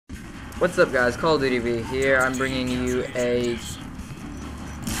What's up, guys? Call of Duty V here. I'm bringing you a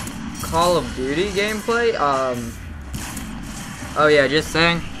Call of Duty gameplay. Oh yeah, just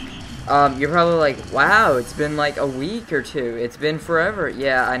saying. You're probably like, wow, it's been like a week or two. It's been forever.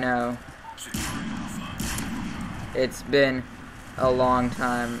 Yeah, I know. It's been a long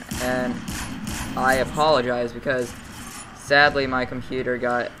time, and I apologize because sadly my computer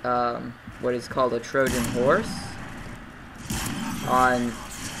got what is called a Trojan horse on.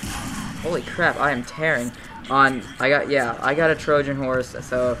 Holy crap! I am tearing on. I got a Trojan horse.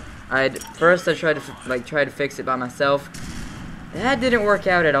 So I tried to fix it by myself. That didn't work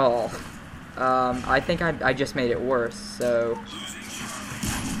out at all. I think I just made it worse. So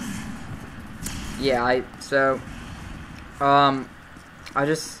yeah, I'm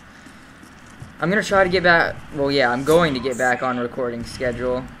gonna try to get back. Well, yeah, I'm going to get back on recording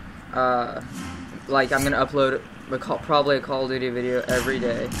schedule. Like I'm gonna upload probably a Call of Duty video every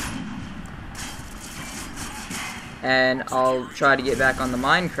day. And I'll try to get back on the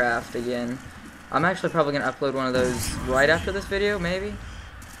Minecraft again. I'm actually probably going to upload one of those right after this video, maybe?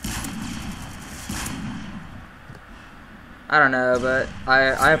 I don't know, but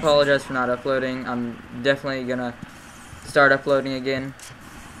I apologize for not uploading. I'm definitely going to start uploading again.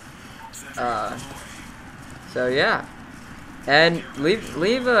 So yeah. And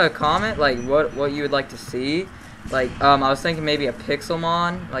leave a comment, like, what you would like to see. Like, I was thinking maybe a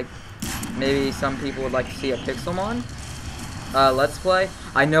Pixelmon, like, maybe some people would like to see a Pixelmon Let's Play.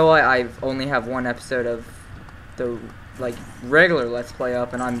 I know I've only have one episode of the regular Let's Play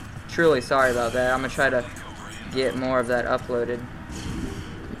up, and I'm truly sorry about that. I'm gonna try to get more of that uploaded.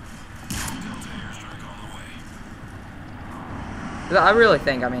 I really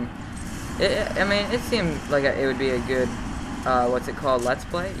think, it seemed like it would be a good what's it called, Let's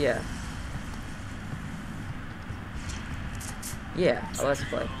Play? Yeah. Yeah, a Let's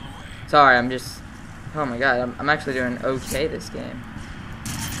Play. Sorry, oh my god, I'm actually doing okay this game.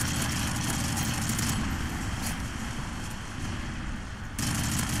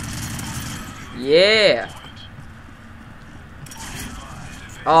 Yeah!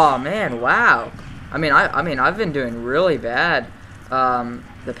 Oh man, wow. I've been doing really bad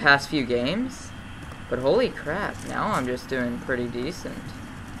the past few games, but holy crap, now I'm just doing pretty decent.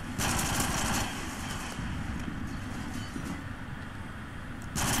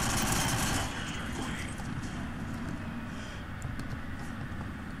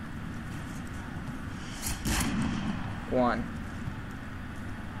 One.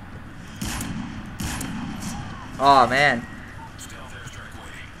 Oh man.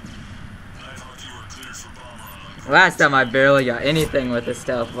 Last time I barely got anything with the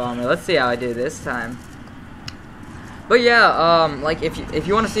stealth bomber. Let's see how I do this time. But yeah, like if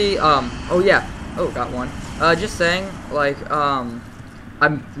you want to see, oh yeah, oh got one. Just saying, like, I'm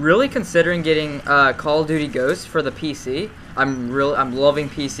really considering getting Call of Duty Ghosts for the PC. I'm loving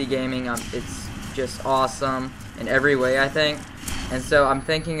PC gaming. It's just awesome in every way, I think. And so I'm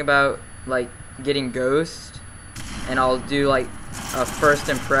thinking about like getting Ghost, and I'll do like a first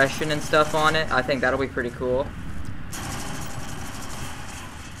impression and stuff on it. I think that'll be pretty cool.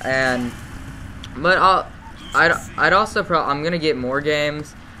 But I'm gonna get more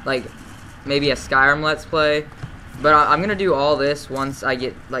games, like maybe a Skyrim Let's Play. But I'm gonna do all this once I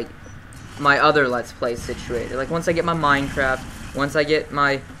get like my other Let's Play situated. Like once I get my Minecraft, once I get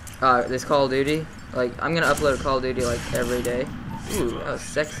my this Call of Duty. Like I'm gonna upload Call of Duty like every day. Ooh, that was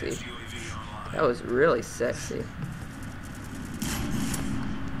sexy. That was really sexy.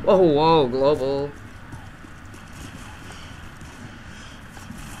 Whoa, global.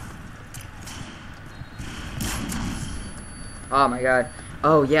 Oh my god.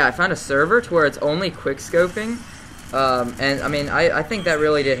 Oh yeah, I found a server to where it's only quick scoping. And I think that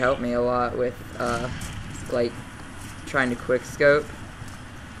really did help me a lot with like trying to quick scope.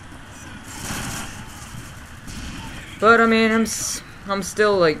 But I'm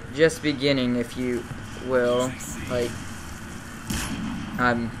still like just beginning, if you will. Like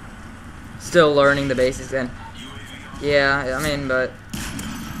I'm still learning the basics, and yeah, but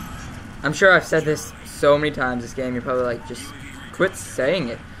I'm sure I've said this so many times this game, you're probably like, just quit saying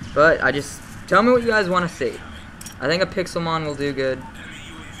it. But tell me what you guys want to see. I think a Pixelmon will do good.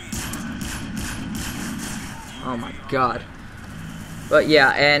 Oh my god. But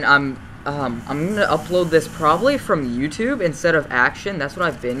yeah, and I'm gonna upload this probably from YouTube instead of Action. That's what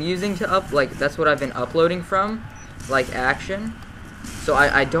I've been using to that's what I've been uploading from, like Action. So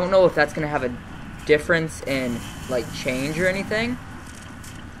I don't know if that's gonna have a difference in like change or anything.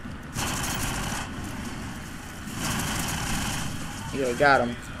 Yeah, got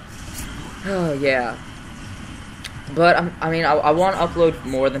him. Oh yeah. But I want to upload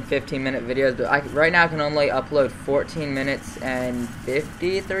more than 15-minute videos, but right now I can only upload 14 minutes and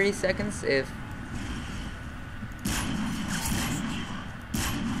 53 seconds if.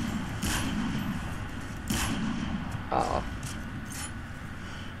 Oh.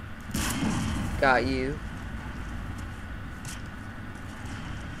 Got you.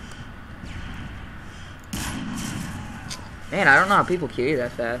 Man, I don't know how people kill you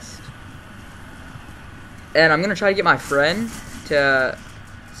that fast. And I'm gonna try to get my friend to,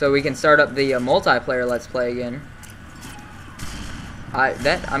 so we can start up the multiplayer Let's Play again. I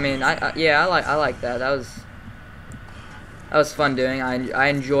like that. That was fun doing. I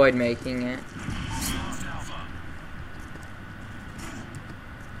enjoyed making it.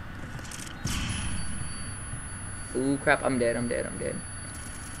 Ooh, crap! I'm dead.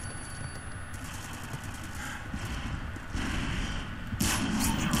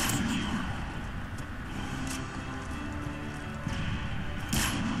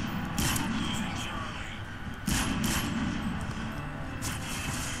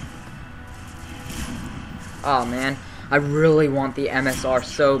 Oh man, I really want the MSR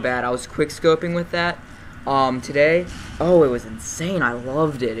so bad. I was quick scoping with that today. Oh, it was insane. I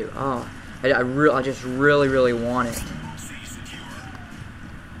loved it. I just really want it.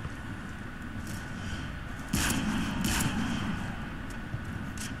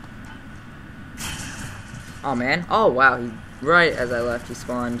 Oh man. Oh wow. Right as I left, he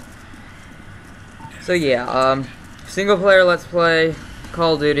spawned. So yeah. Single player Let's Play.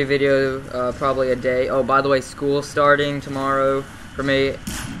 Call of Duty video, probably a day. Oh, by the way, school's starting tomorrow for me.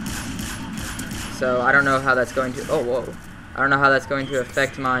 So I don't know how that's going to. Oh, whoa! I don't know how that's going to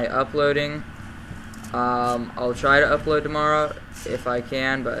affect my uploading. I'll try to upload tomorrow if I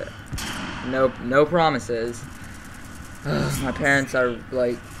can, but no promises. My parents are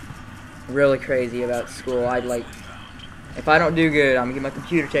like really crazy about school. If I don't do good, I'm gonna get my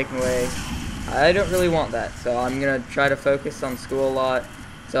computer taken away. I don't really want that, so I'm gonna try to focus on school a lot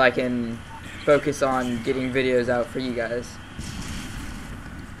so I can focus on getting videos out for you guys.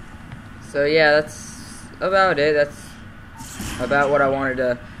 So yeah, that's about it. That's about what I wanted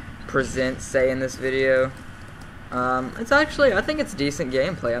to say in this video. It's actually, I think it's decent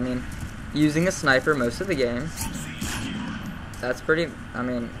gameplay. I mean, using a sniper most of the game. That's pretty,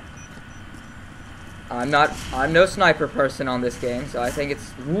 I'm no sniper person on this game, so I think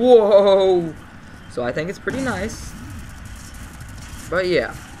it's, whoa! So I think it's pretty nice. But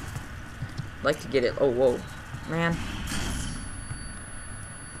yeah. I'd like to get it, oh, whoa. Man.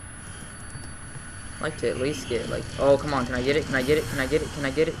 I'd like to at least get, like, oh, come on, can I get it? Can I get it? Can I get it? Can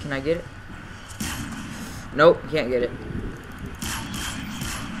I get it? Can I get it? Nope, can't get it.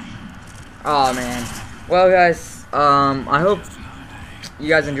 Oh man. Well well, guys, I hope you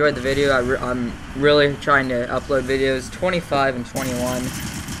guys enjoyed the video. I'm really trying to upload videos 25 and 21.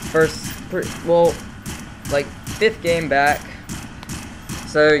 Like 5th game back.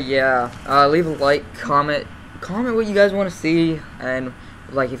 So yeah, leave a like, comment what you guys want to see, and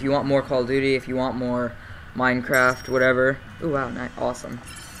like if you want more Call of Duty, if you want more Minecraft, whatever. Ooh, wow, nice, awesome.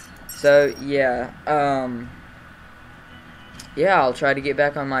 So yeah, yeah, I'll try to get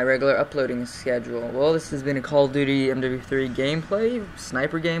back on my regular uploading schedule. Well, this has been a Call of Duty mw3 gameplay,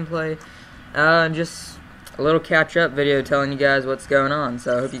 sniper gameplay, just a little catch-up video telling you guys what's going on.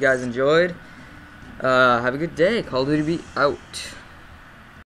 So I hope you guys enjoyed. Have a good day. Call of Duty be out.